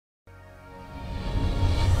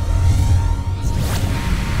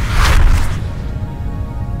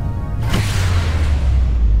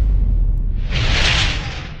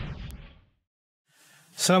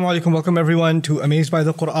Assalamu alaikum, welcome everyone to Amazed by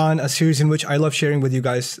the Quran, a series in which I love sharing with you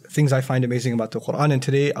guys things I find amazing about the Quran. And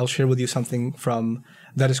today I'll share with you something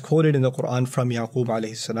that is quoted in the Quran from Yaqub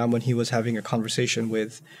alayhi salam when he was having a conversation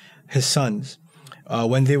with his sons.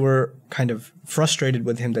 When they were kind of frustrated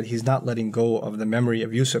with him that he's not letting go of the memory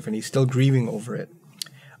of Yusuf and he's still grieving over it.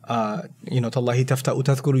 Tallahi tafta'u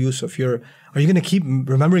tadhkuru Yusuf. Are you going to keep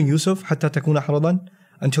remembering Yusuf hatta takuna haradan?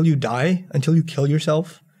 Until you die? Until you kill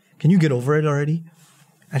yourself? Can you get over it already?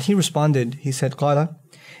 And he responded, he said, قَالَ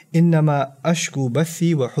إِنَّمَا أَشْكُو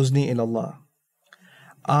بَثِّي وَحُزْنِي إِلَى اللَّهِ.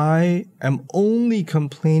 I am only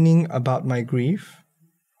complaining about my grief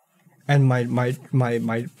and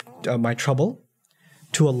my trouble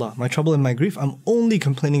to Allah. My trouble and my grief, I'm only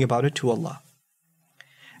complaining about it to Allah.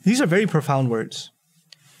 These are very profound words.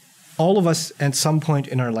 All of us at some point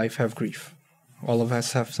in our life have grief. All of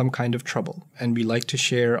us have some kind of trouble, and we like to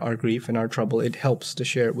share our grief and our trouble. It helps to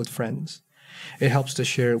share it with friends. It helps to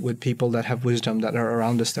share it with people that have wisdom, that are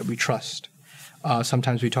around us, that we trust.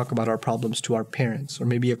 Sometimes we talk about our problems to our parents, or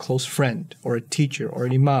maybe a close friend, or a teacher, or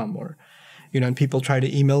an imam, or and people try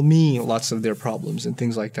to email me lots of their problems and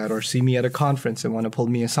things like that, or see me at a conference and want to pull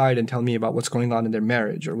me aside and tell me about what's going on in their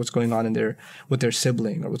marriage, or what's going on with their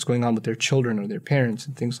sibling, or what's going on with their children or their parents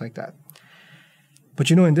and things like that.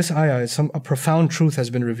 But in this ayah, a profound truth has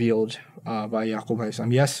been revealed by Yaqub alayhi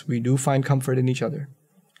salam. Yes, we do find comfort in each other,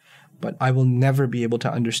 but I will never be able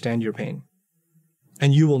to understand your pain.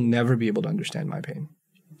 And you will never be able to understand my pain.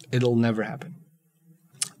 It'll never happen.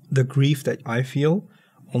 The grief that I feel,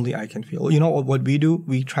 only I can feel. What we do?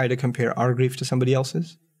 We try to compare our grief to somebody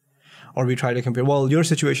else's. Or we try to compare, well, your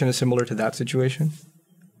situation is similar to that situation.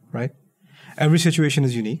 Right? Every situation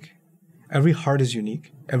is unique. Every heart is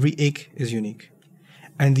unique. Every ache is unique.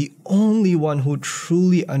 And the only one who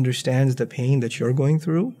truly understands the pain that you're going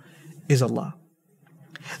through is Allah.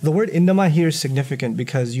 The word innama here is significant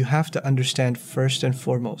because you have to understand first and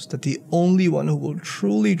foremost that the only one who will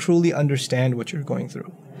truly, truly understand what you're going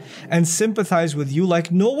through and sympathize with you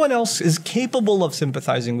like no one else is capable of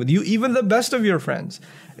sympathizing with you, even the best of your friends,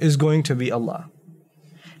 is going to be Allah.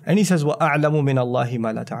 And he says, وَأَعْلَمُ مِنَ اللَّهِ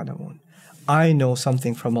مَا لَا تَعْلَمُونَ. I know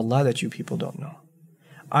something from Allah that you people don't know.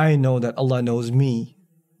 I know that Allah knows me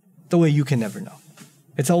the way you can never know.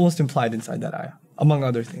 It's almost implied inside that ayah, among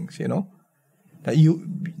other things,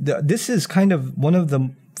 that this is kind of one of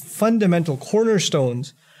the fundamental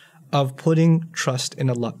cornerstones of putting trust in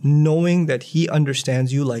Allah, knowing that He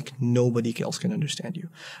understands you like nobody else can understand you,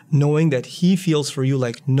 knowing that He feels for you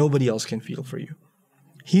like nobody else can feel for you.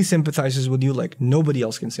 He sympathizes with you like nobody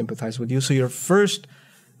else can sympathize with you. So your first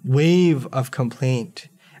wave of complaint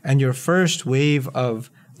and your first wave of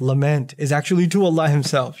lament is actually to Allah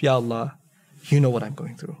Himself. Ya Allah, you know what I'm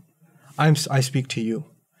going through. I speak to you.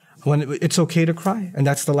 When it's okay to cry. And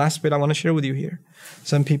that's the last bit I want to share with you here.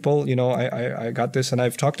 Some people, I got this and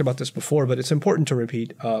I've talked about this before, but it's important to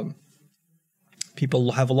repeat.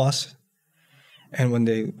 People have a loss. And when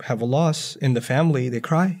they have a loss in the family, they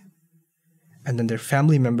cry. And then their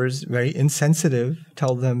family members, very insensitive,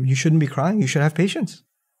 tell them, you shouldn't be crying, you should have patience.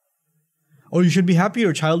 Or you should be happy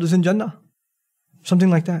your child is in Jannah.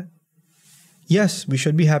 Something like that. Yes, we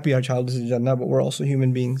should be happy our child is in Jannah, but we're also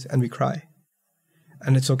human beings and we cry.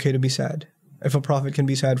 And it's okay to be sad. If a prophet can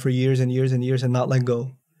be sad for years and years and years and not let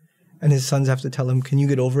go, and his sons have to tell him, can you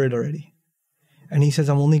get over it already? And he says,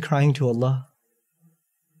 I'm only crying to Allah.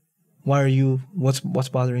 What's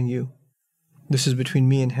bothering you? This is between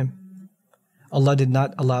me and Him. Allah did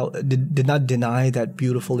not deny that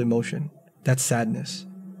beautiful emotion, that sadness.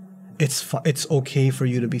 It's okay for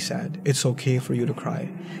you to be sad. It's okay for you to cry.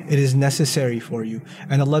 It is necessary for you.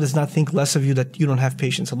 And Allah does not think less of you that you don't have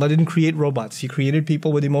patience. Allah didn't create robots. He created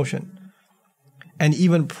people with emotion. And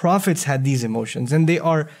even prophets had these emotions. And they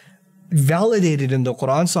are validated in the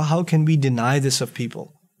Quran. So how can we deny this of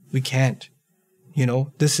people? We can't.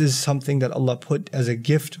 This is something that Allah put as a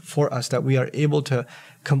gift for us, that we are able to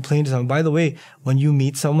complain to someone. By the way, when you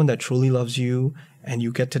meet someone that truly loves you, and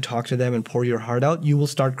you get to talk to them and pour your heart out, you will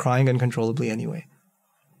start crying uncontrollably anyway.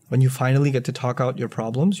 When you finally get to talk out your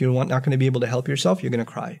problems, you're not going to be able to help yourself, you're going to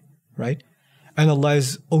cry, right? And Allah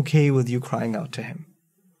is okay with you crying out to Him.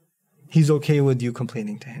 He's okay with you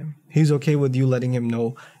complaining to Him. He's okay with you letting Him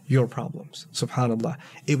know your problems. SubhanAllah.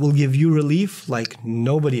 It will give you relief like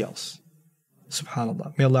nobody else.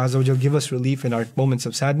 SubhanAllah. May Allah Azza wa Jal give us relief in our moments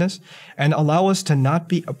of sadness and allow us to not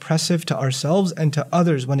be oppressive to ourselves and to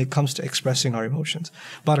others when it comes to expressing our emotions.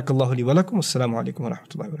 Barakallahu li wa lakum. Assalamu alaikum wa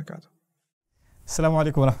rahmatullahi wa barakatuh. Assalamu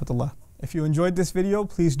alaikum wa rahmatullah. If you enjoyed this video,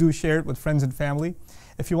 please do share it with friends and family.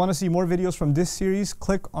 If you want to see more videos from this series,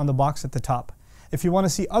 click on the box at the top. If you want to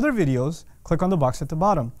see other videos, click on the box at the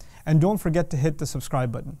bottom. And don't forget to hit the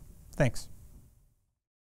subscribe button. Thanks.